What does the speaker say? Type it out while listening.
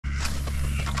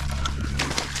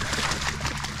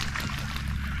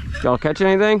Y'all catch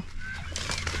anything?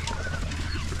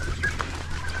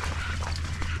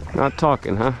 Not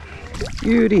talking, huh?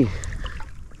 Beauty.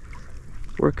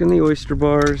 Working the oyster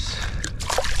bars.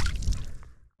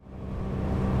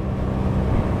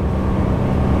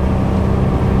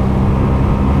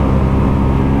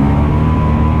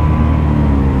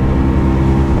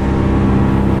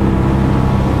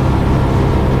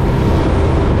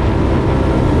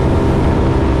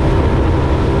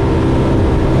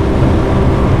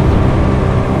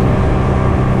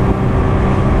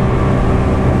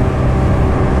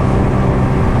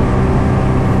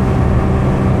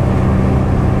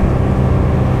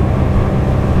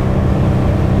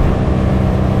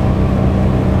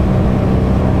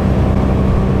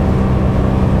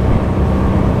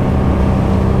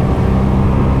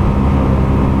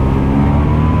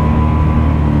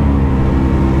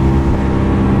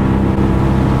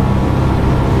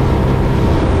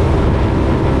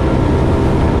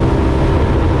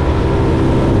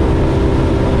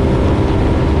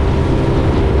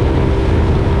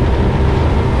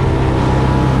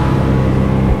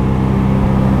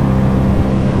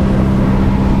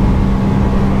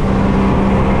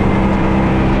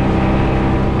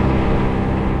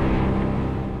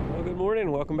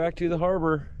 Back to the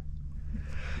harbor.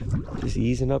 Just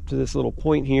easing up to this little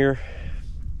point here.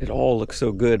 It all looks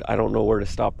so good. I don't know where to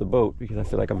stop the boat because I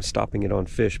feel like I'm stopping it on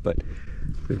fish, but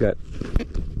we've got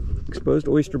exposed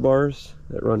oyster bars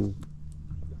that run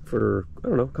for, I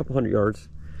don't know, a couple hundred yards.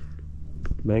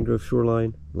 Mangrove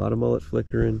shoreline, a lot of mullet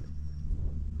flickering.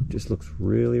 Just looks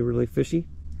really, really fishy.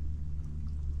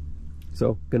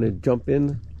 So gonna jump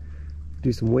in,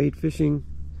 do some wade fishing.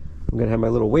 I'm gonna have my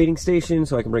little wading station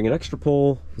so I can bring an extra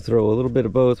pole. We'll throw a little bit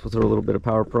of both. We'll throw a little bit of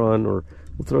power prawn, or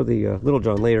we'll throw the Little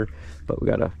John later. But we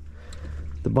got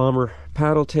the bomber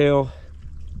paddle tail,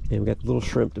 and we got the little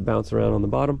shrimp to bounce around on the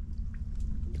bottom.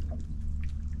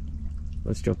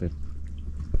 Let's jump in.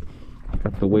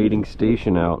 Got the wading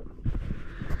station out.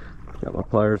 Got my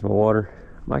pliers, my water,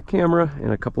 my camera,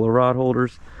 and a couple of rod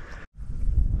holders.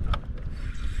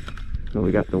 So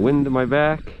we got the wind to my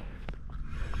back.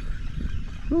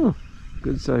 Oh,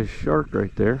 good sized shark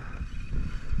right there.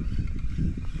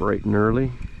 Bright and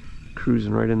early,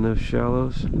 cruising right in those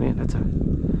shallows. Man, that's a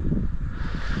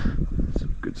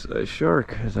good sized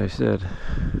shark, as I said.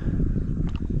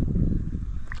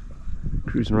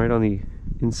 Cruising right on the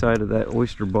inside of that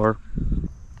oyster bar.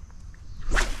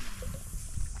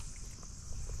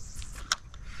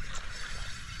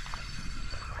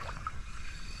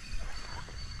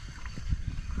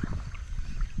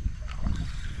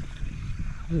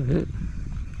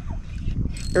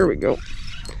 There we go.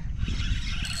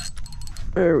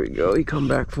 There we go. He come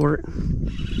back for it.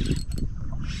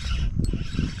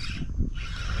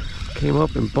 Came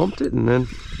up and bumped it, and then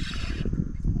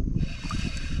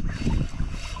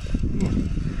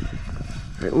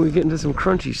right when we get into some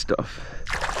crunchy stuff,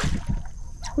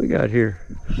 what we got here?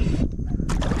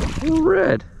 A little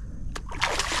red.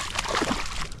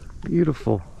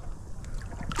 Beautiful.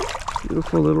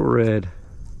 Beautiful little red.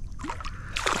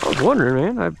 I was wondering,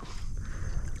 man, I've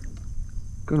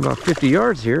going about 50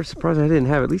 yards here. Surprised I didn't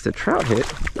have at least a trout hit.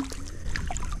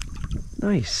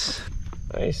 Nice.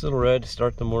 Nice little red to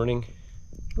start the morning.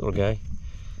 Little guy.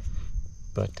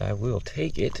 But I will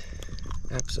take it.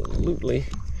 Absolutely.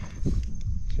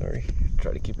 Sorry.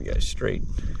 Try to keep you guys straight.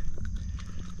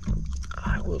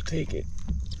 I will take it.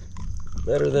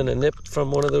 Better than a nip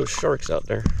from one of those sharks out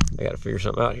there. I gotta figure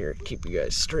something out here to keep you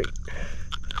guys straight.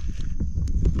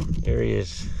 There he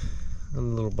is. On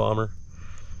the little bomber.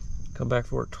 Come back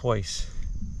for it twice.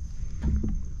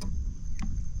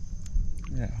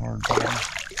 That hard bottom.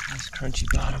 This crunchy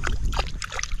bottom.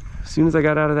 As soon as I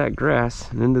got out of that grass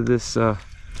and into this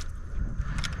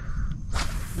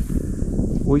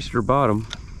oyster bottom,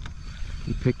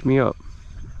 he picked me up.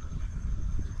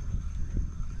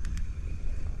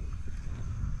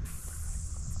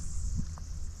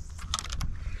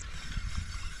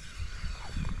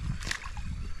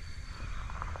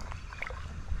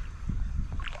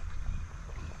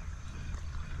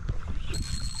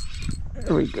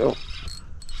 There we go.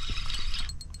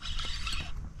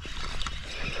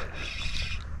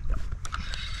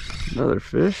 Another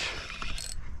fish.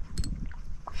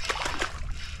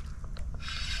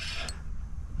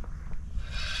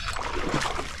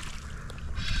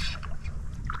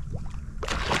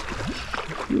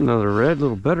 Another red, a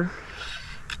little better.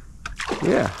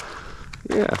 Yeah.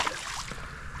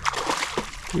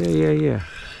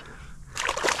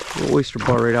 Little oyster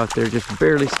bar right out there, just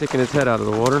barely sticking his head out of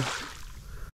the water.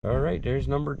 All right, there's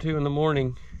number 2 in the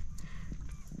morning.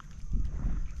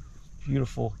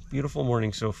 Beautiful, beautiful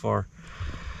morning so far.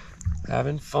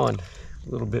 Having fun. A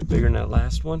little bit bigger than that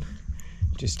last one.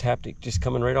 Just tapped it, just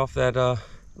coming right off that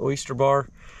oyster bar.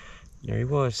 There he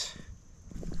was.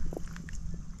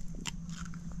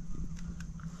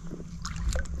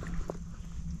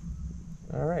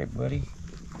 All right, buddy.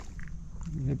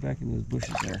 Head back in those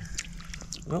bushes there.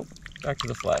 Nope, back to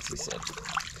the flats, he said.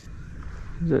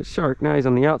 There's that shark. Now he's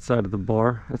on the outside of the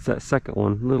bar. That's that second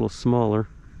one, a little smaller.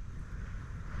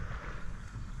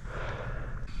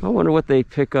 I wonder what they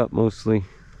pick up mostly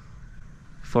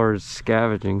as far as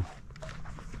scavenging.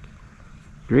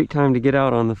 Great time to get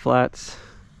out on the flats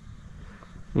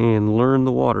and learn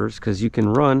the waters, because you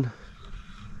can run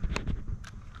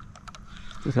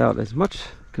without as much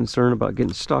concern about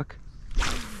getting stuck.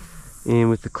 And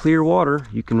with the clear water,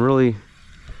 you can really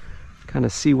kind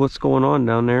of see what's going on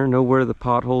down there, know where the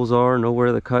potholes are, know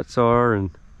where the cuts are,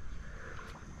 and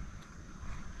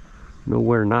know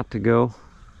where not to go.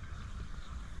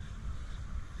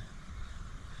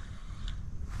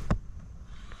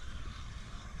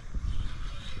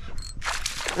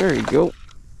 There you go.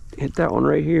 Hit that one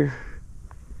right here.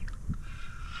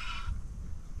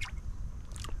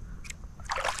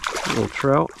 Little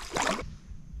trout.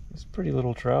 It's a pretty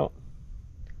little trout.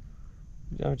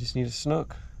 Now I just need a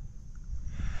snook.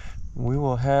 We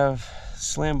will have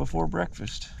slam before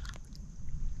breakfast.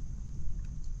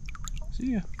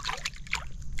 See ya.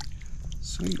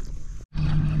 Sweet.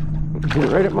 Hit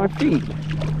it right at my feet.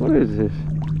 What is this?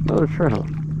 Another trout.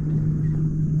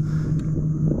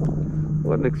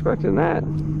 Wasn't expecting that.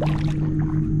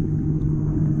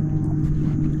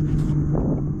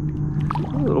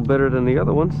 A little better than the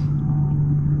other ones.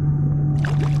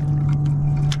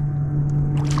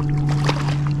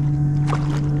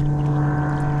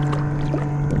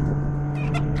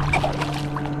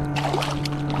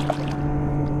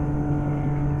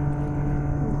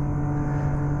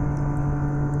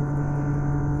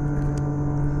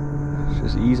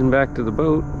 Just easing back to the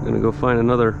boat. Gonna go find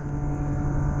another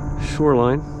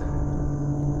shoreline.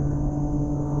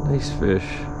 Nice fish.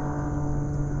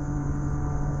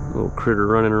 Little critter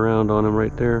running around on him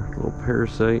right there. Little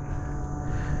parasite.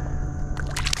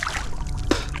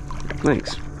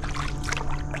 Thanks.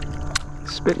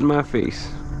 Spit in my face.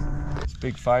 It's a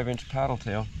big 5-inch paddle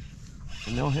tail.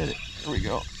 And they'll hit it. There we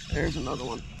go. There's another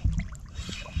one.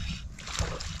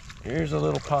 Here's a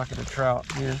little pocket of trout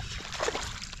here.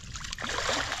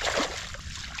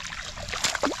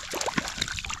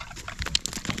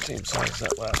 Same size as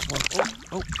that last one.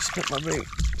 Oh, spit my bait.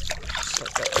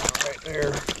 Set that down right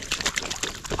there.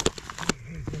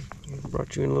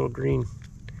 Brought you in a little green.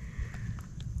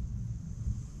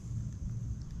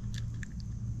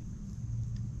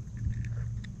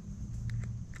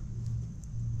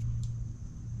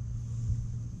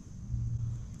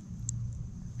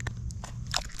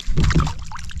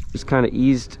 Just kind of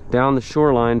eased down the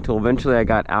shoreline until eventually I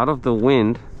got out of the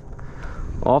wind,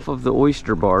 off of the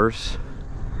oyster bars.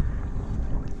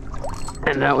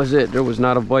 And that was it. There was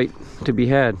not a bite to be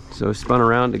had. So I spun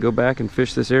around to go back and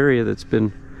fish this area that's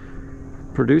been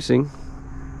producing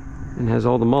and has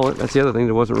all the mullet. That's the other thing.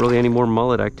 There wasn't really any more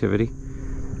mullet activity.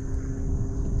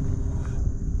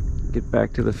 Get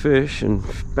back to the fish and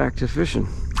back to fishing.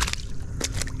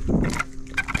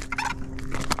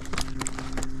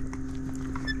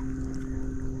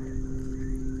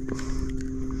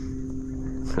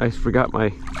 I forgot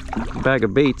my bag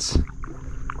of baits.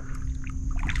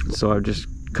 So I've just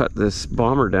cut this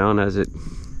bomber down as it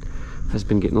has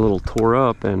been getting a little tore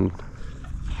up, and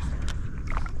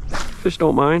fish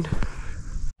don't mind.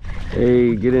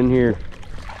 Hey, get in here.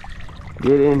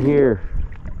 Get in here.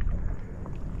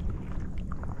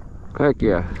 Heck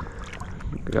yeah.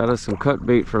 Got us some cut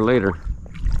bait for later.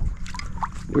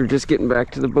 We're just getting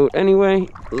back to the boat anyway.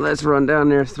 Let's run down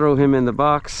there, throw him in the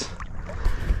box,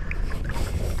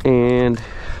 and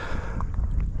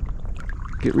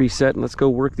get reset, and let's go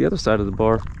work the other side of the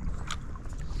bar.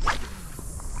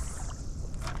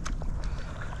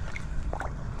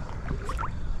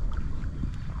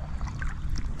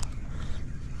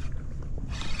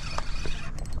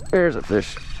 There's a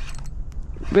fish.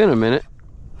 Been a minute.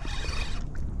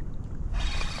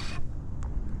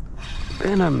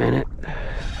 Been a minute.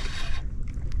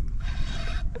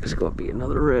 There's gonna be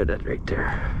another red right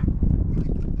there.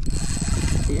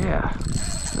 Yeah,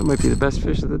 that might be the best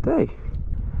fish of the day.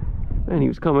 Man, he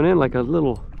was coming in like a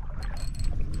little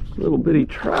bitty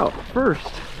trout first.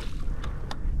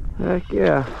 Heck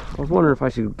yeah. I was wondering if I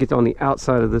should get on the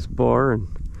outside of this bar and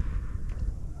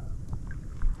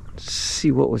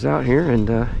see what was out here, and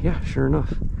yeah, sure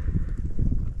enough.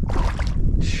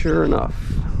 Sure enough.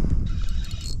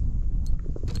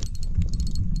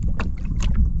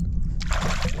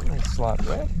 Nice slot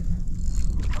red.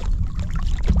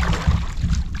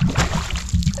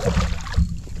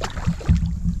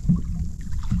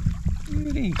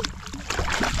 Beauty.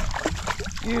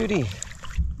 Beauty.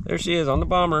 There she is on the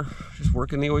bomber, just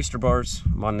working the oyster bars.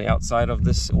 I'm on the outside of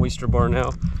this oyster bar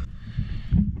now.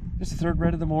 It's the third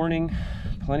red of the morning,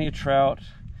 plenty of trout.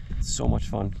 So much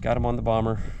fun. Got him on the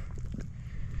bomber.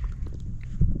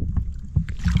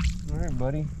 All right,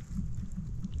 buddy.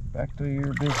 Back to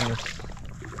your business.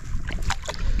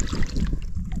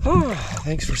 Oh,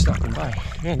 thanks for stopping by.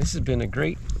 Man, this has been a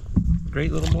great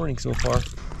little morning so far.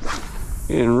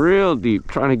 Getting real deep,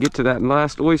 trying to get to that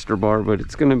last oyster bar, but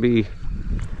it's gonna be,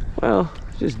 well,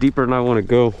 just deeper than I want to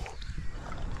go.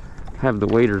 Have the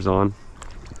waders on.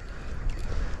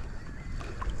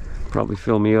 Probably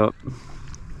fill me up.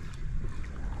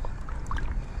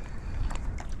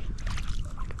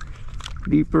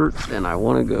 Deeper than I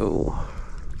want to go.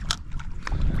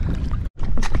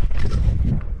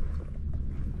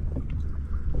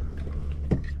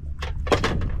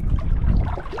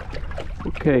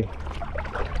 Okay,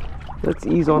 let's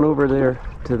ease on over there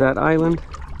to that island,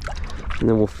 and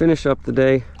then we'll finish up the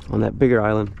day on that bigger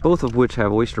island, both of which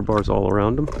have oyster bars all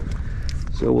around them.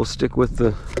 So we'll stick with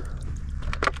the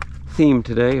theme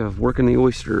today of working the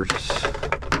oysters.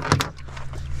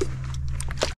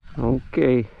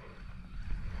 Okay,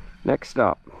 next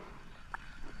stop.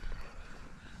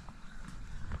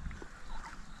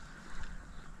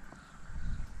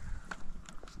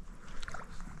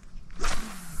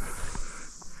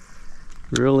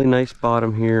 Really nice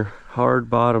bottom here, hard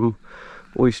bottom,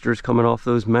 oysters coming off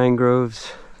those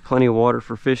mangroves, plenty of water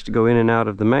for fish to go in and out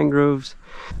of the mangroves.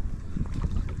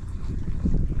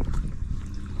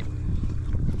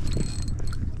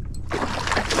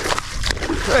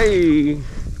 Hey,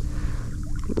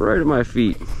 right at my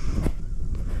feet.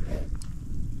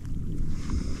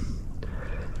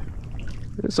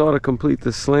 This ought to complete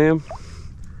the slam.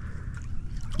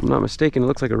 If I'm not mistaken, it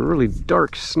looks like a really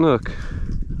dark snook.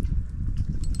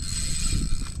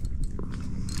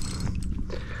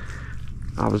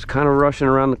 I was kind of rushing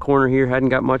around the corner here, hadn't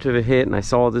got much of a hit, and I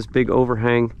saw this big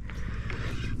overhang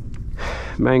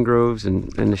mangroves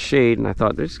and the shade, and I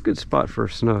thought there's a good spot for a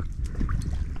snook.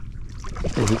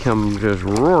 And he come just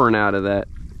roaring out of that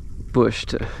bush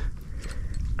to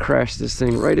crash this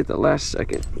thing right at the last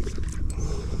second.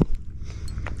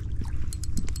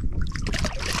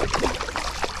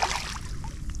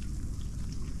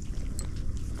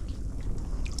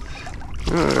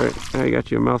 Alright, now you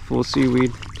got you a mouthful of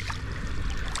seaweed.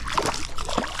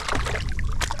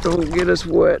 Don't get us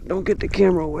wet. Don't get the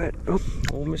camera wet. Oh,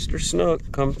 old Mr. Snook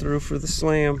come through for the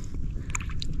slam.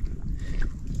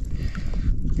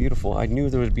 Beautiful. I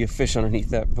knew there would be a fish underneath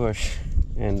that bush,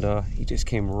 and he just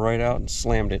came right out and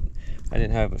slammed it. I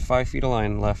didn't have 5 feet of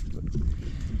line left.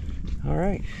 All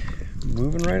right,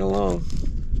 moving right along.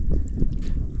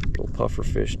 Little puffer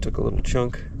fish took a little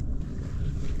chunk.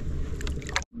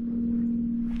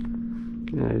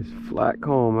 Nice flat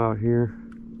calm out here.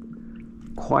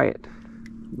 Quiet.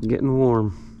 Getting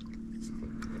warm.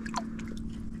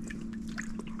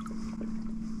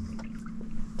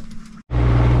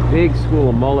 Big school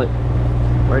of mullet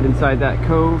right inside that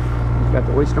cove. We've got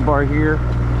the oyster bar here.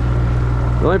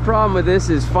 The only problem with this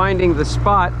is finding the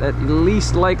spot that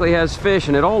least likely has fish,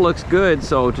 and it all looks good,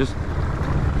 so just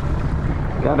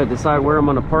gotta decide where I'm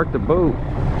gonna park the boat.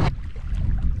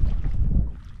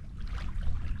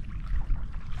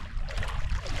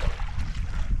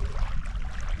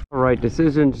 Alright,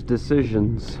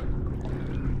 decisions.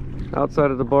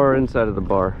 Outside of the bar, inside of the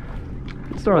bar.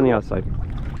 Let's start on the outside.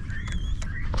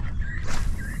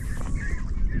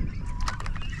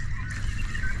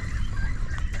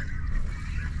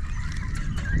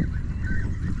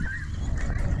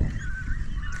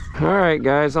 Alright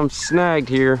guys, I'm snagged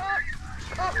here.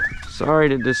 Sorry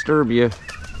to disturb you.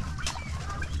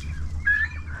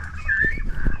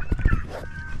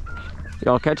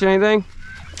 Y'all catch anything?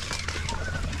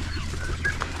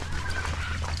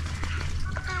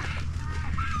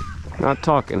 Not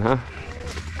talking, huh?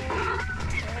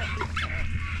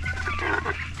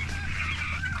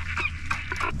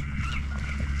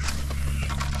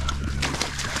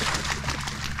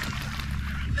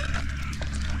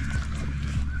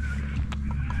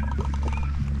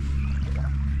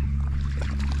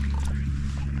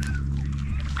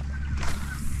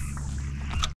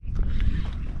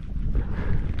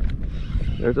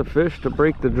 There's a fish to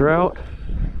break the drought.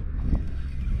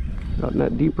 Out in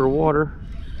that deeper water.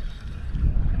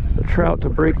 The trout to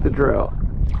break the drought.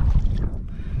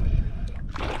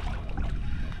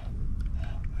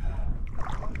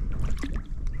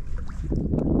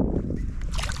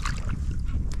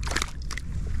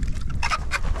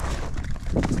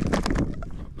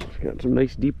 Got some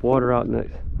nice deep water out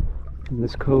in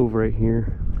this cove right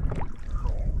here.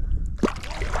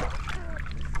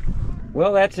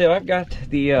 Well, that's it. I've got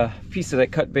the piece of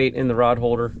that cut bait in the rod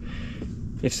holder.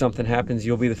 If something happens,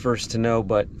 you'll be the first to know,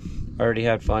 but I already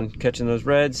had fun catching those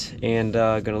reds, and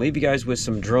gonna leave you guys with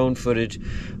some drone footage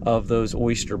of those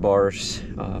oyster bars.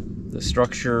 The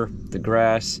structure, the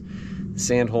grass, the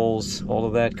sand holes, all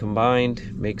of that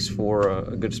combined makes for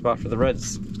a good spot for the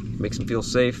reds. Makes them feel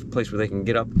safe, a place where they can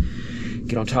get up,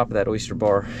 get on top of that oyster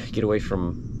bar, get away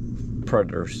from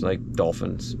predators like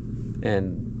dolphins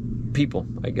and people,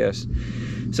 I guess.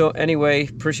 So anyway,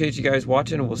 appreciate you guys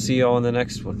watching, and we'll see y'all in the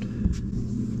next one.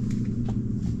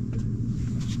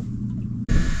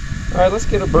 All right, let's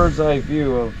get a bird's eye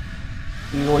view of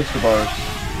these oyster bars.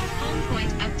 Home point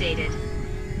updated.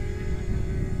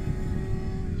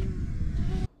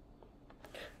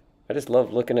 I just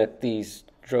love looking at these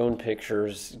drone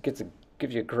pictures. It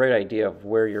gives you a great idea of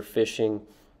where you're fishing.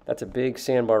 That's a big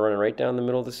sandbar running right down the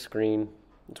middle of the screen.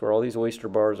 It's where all these oyster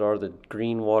bars are. The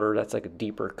green water, that's like a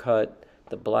deeper cut.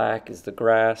 The black is the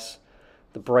grass.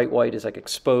 The bright white is like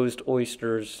exposed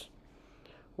oysters.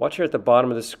 Watch here at the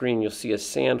bottom of the screen, you'll see a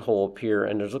sand hole appear,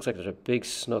 and looks like there's a big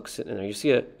snook sitting in there. You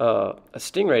see a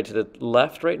stingray to the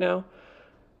left right now,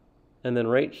 and then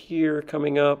right here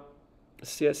coming up,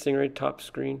 see that stingray top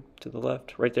screen to the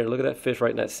left? Right there, look at that fish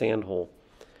right in that sand hole.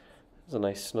 That's a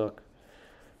nice snook.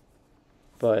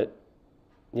 But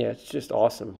yeah, it's just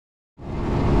awesome.